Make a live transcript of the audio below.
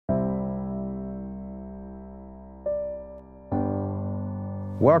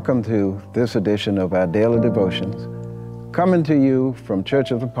Welcome to this edition of our Daily Devotions, coming to you from Church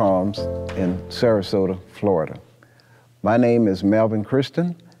of the Palms in Sarasota, Florida. My name is Melvin,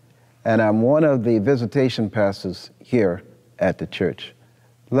 and I'm one of the visitation pastors here at the church.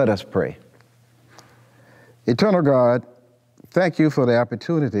 Let us pray. Eternal God, thank you for the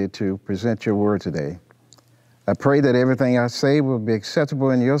opportunity to present your word today. I pray that everything I say will be acceptable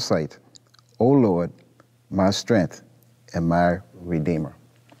in your sight, O Lord, my strength and my Redeemer.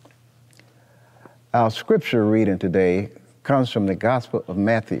 Our scripture reading today comes from the Gospel of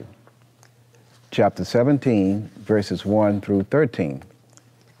Matthew, chapter 17, verses 1 through 13.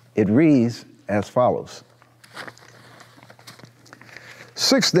 It reads as follows.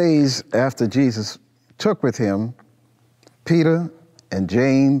 6 days after Jesus took with him Peter and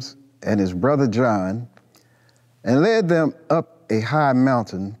James and his brother John and led them up a high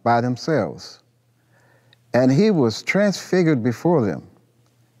mountain by themselves. And he was transfigured before them,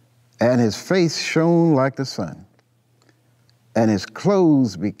 and his face shone like the sun, and his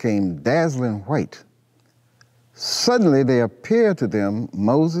clothes became dazzling white. Suddenly there appeared to them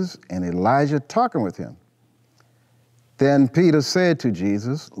Moses and Elijah talking with him. Then Peter said to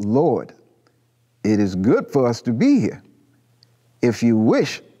Jesus, Lord, it is good for us to be here. If you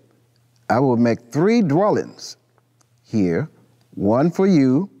wish, I will make 3 dwellings here, one for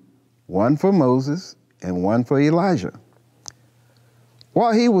you, one for Moses, and one for Elijah.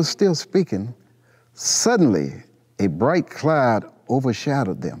 While he was still speaking, suddenly a bright cloud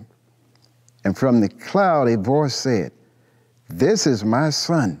overshadowed them. And from the cloud a voice said, This is my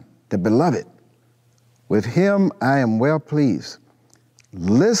Son, the beloved. With him I am well pleased.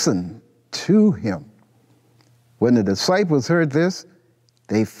 Listen to him. When the disciples heard this,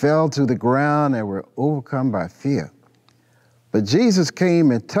 they fell to the ground and were overcome by fear. But Jesus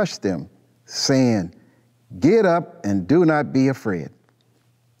came and touched them, saying, Get up and do not be afraid.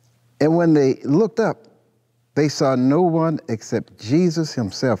 And when they looked up, they saw no one except Jesus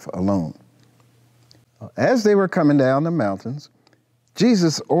himself alone. As they were coming down the mountains,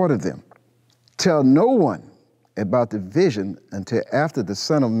 Jesus ordered them, Tell no one about the vision until after the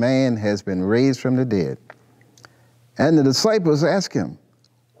Son of Man has been raised from the dead. And the disciples asked him,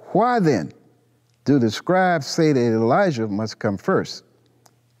 Why then do the scribes say that Elijah must come first?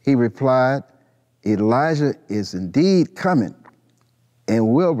 He replied, Elijah is indeed coming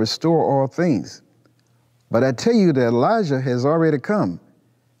and will restore all things. But I tell you that Elijah has already come,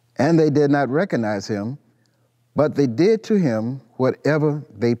 and they did not recognize him, but they did to him whatever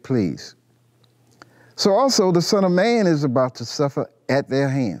they pleased. So also the Son of Man is about to suffer at their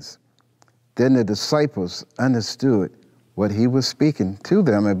hands. Then the disciples understood what he was speaking to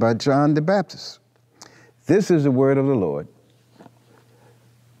them about John the Baptist. This is the word of the Lord.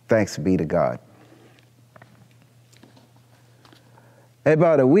 Thanks be to God.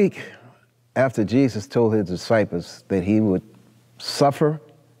 About a week after Jesus told his disciples that he would suffer,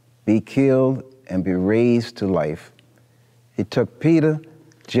 be killed, and be raised to life, he took Peter,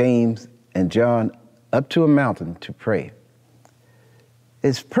 James, and John up to a mountain to pray.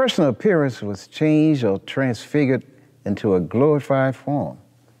 His personal appearance was changed or transfigured into a glorified form.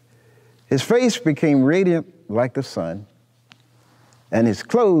 His face became radiant like the sun, and his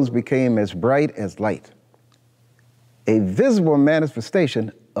clothes became as bright as light, a visible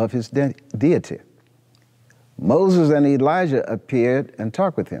manifestation of his deity. Moses and Elijah appeared and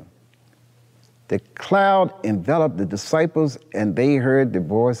talked with him. The cloud enveloped the disciples, and they heard the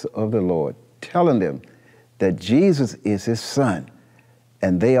voice of the Lord telling them that Jesus is his Son,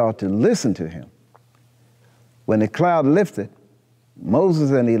 and they ought to listen to him. When the cloud lifted, Moses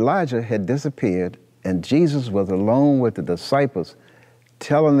and Elijah had disappeared, and Jesus was alone with the disciples,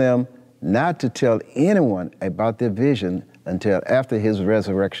 telling them not to tell anyone about their vision until after his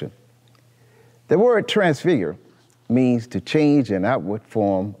resurrection. The word transfigure means to change in outward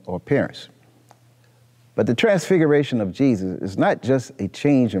form or appearance. But the transfiguration of Jesus is not just a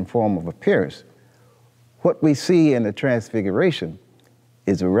change in form of appearance. What we see in the transfiguration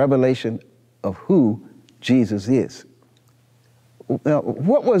is a revelation of who Jesus is. Now,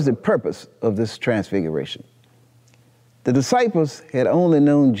 what was the purpose of this transfiguration? The disciples had only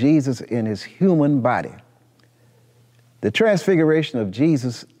known Jesus in his human body. The transfiguration of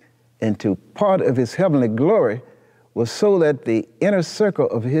Jesus into part of his heavenly glory was so that the inner circle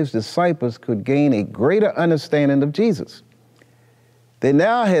of his disciples could gain a greater understanding of Jesus. They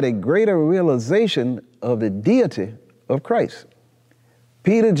now had a greater realization of the deity of Christ.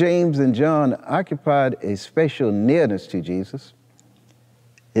 Peter, James, and John occupied a special nearness to Jesus.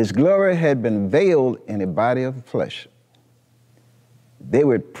 His glory had been veiled in a body of flesh. They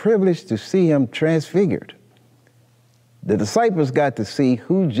were privileged to see him transfigured. The disciples got to see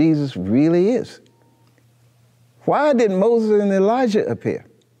who Jesus really is. Why did Moses and Elijah appear?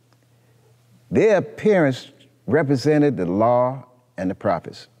 Their appearance represented the law and the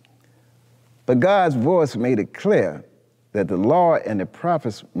prophets. But God's voice made it clear that the law and the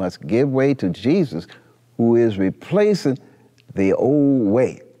prophets must give way to Jesus, who is replacing the old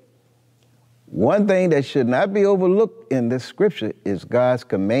way. One thing that should not be overlooked in this scripture is God's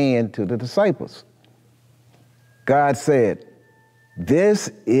command to the disciples. God said,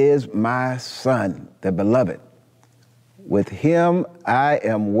 "This is my son, the beloved. With him I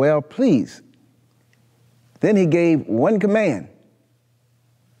am well pleased." Then he gave one command: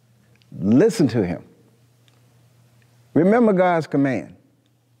 listen to him. Remember God's command.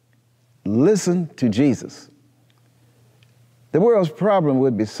 Listen to Jesus. The world's problem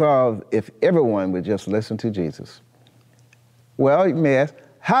would be solved if everyone would just listen to Jesus. Well, you may ask,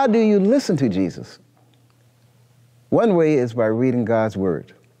 how do you listen to Jesus? One way is by reading God's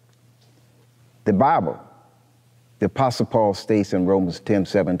word. The Bible, the Apostle Paul states in Romans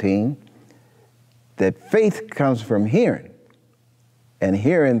 10:17, that faith comes from hearing, and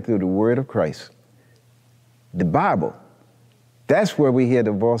hearing through the word of Christ. The Bible, that's where we hear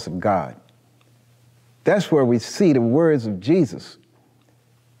the voice of God. That's where we see the words of Jesus.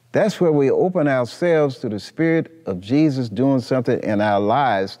 That's where we open ourselves to the Spirit of Jesus doing something in our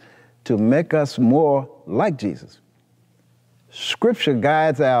lives to make us more like Jesus. Scripture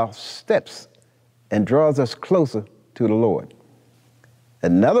guides our steps and draws us closer to the Lord.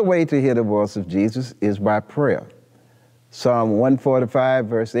 Another way to hear the voice of Jesus is by prayer. Psalm 145,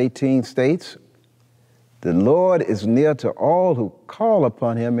 verse 18 states, "The Lord is near to all who call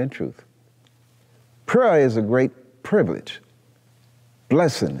upon him in truth." Prayer is a great privilege,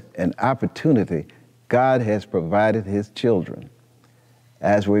 blessing, and opportunity God has provided his children.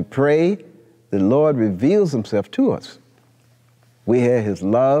 As we pray, the Lord reveals himself to us. We hear his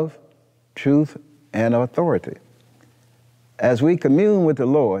love, truth, and authority. As we commune with the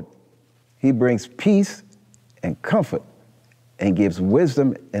Lord, he brings peace and comfort and gives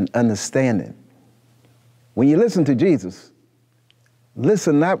wisdom and understanding. When you listen to Jesus,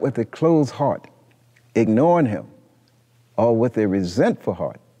 listen not with a closed heart, ignoring him, or with a resentful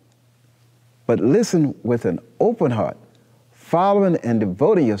heart, but listen with an open heart, following and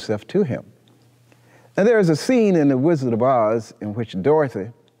devoting yourself to him. And there is a scene in The Wizard of Oz in which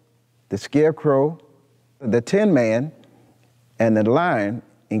Dorothy, the Scarecrow, the Tin Man, and the Lion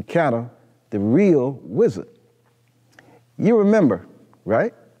encounter the real wizard. You remember,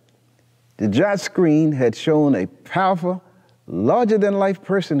 right? The giant screen had shown a powerful, larger-than-life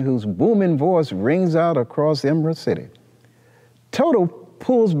person whose booming voice rings out across Emerald City. Toto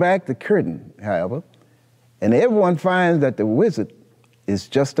pulls back the curtain, however, and everyone finds that the wizard is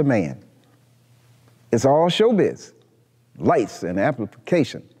just a man. It's all showbiz, lights and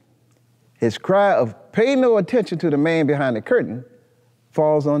amplification. His cry of "pay no attention to the man behind the curtain"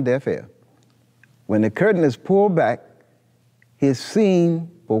 falls on deaf ear. When the curtain is pulled back, he is seen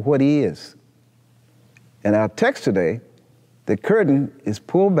for what he is. In our text today, the curtain is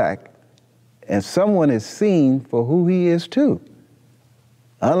pulled back and someone is seen for who he is too.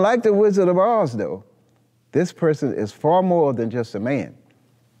 Unlike the Wizard of Oz, though, this person is far more than just a man.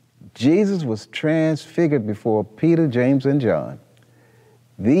 Jesus was transfigured before Peter, James, and John.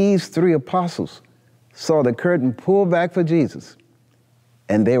 These three apostles saw the curtain pulled back for Jesus,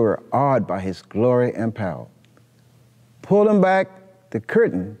 and they were awed by his glory and power. Pulling back the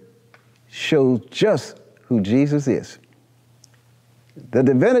curtain shows just who Jesus is. The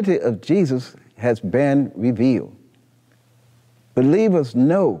divinity of Jesus has been revealed. Believers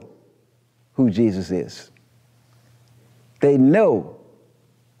know who Jesus is. They know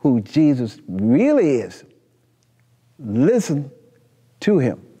who Jesus really is. Listen to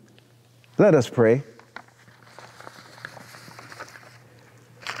him. Let us pray.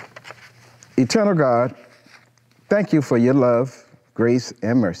 Eternal God, thank you for your love, grace,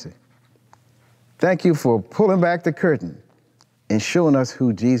 and mercy. Thank you for pulling back the curtain and showing us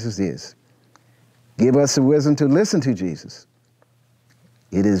who Jesus is. Give us the wisdom to listen to Jesus.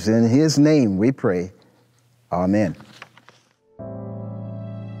 It is in his name we pray. Amen.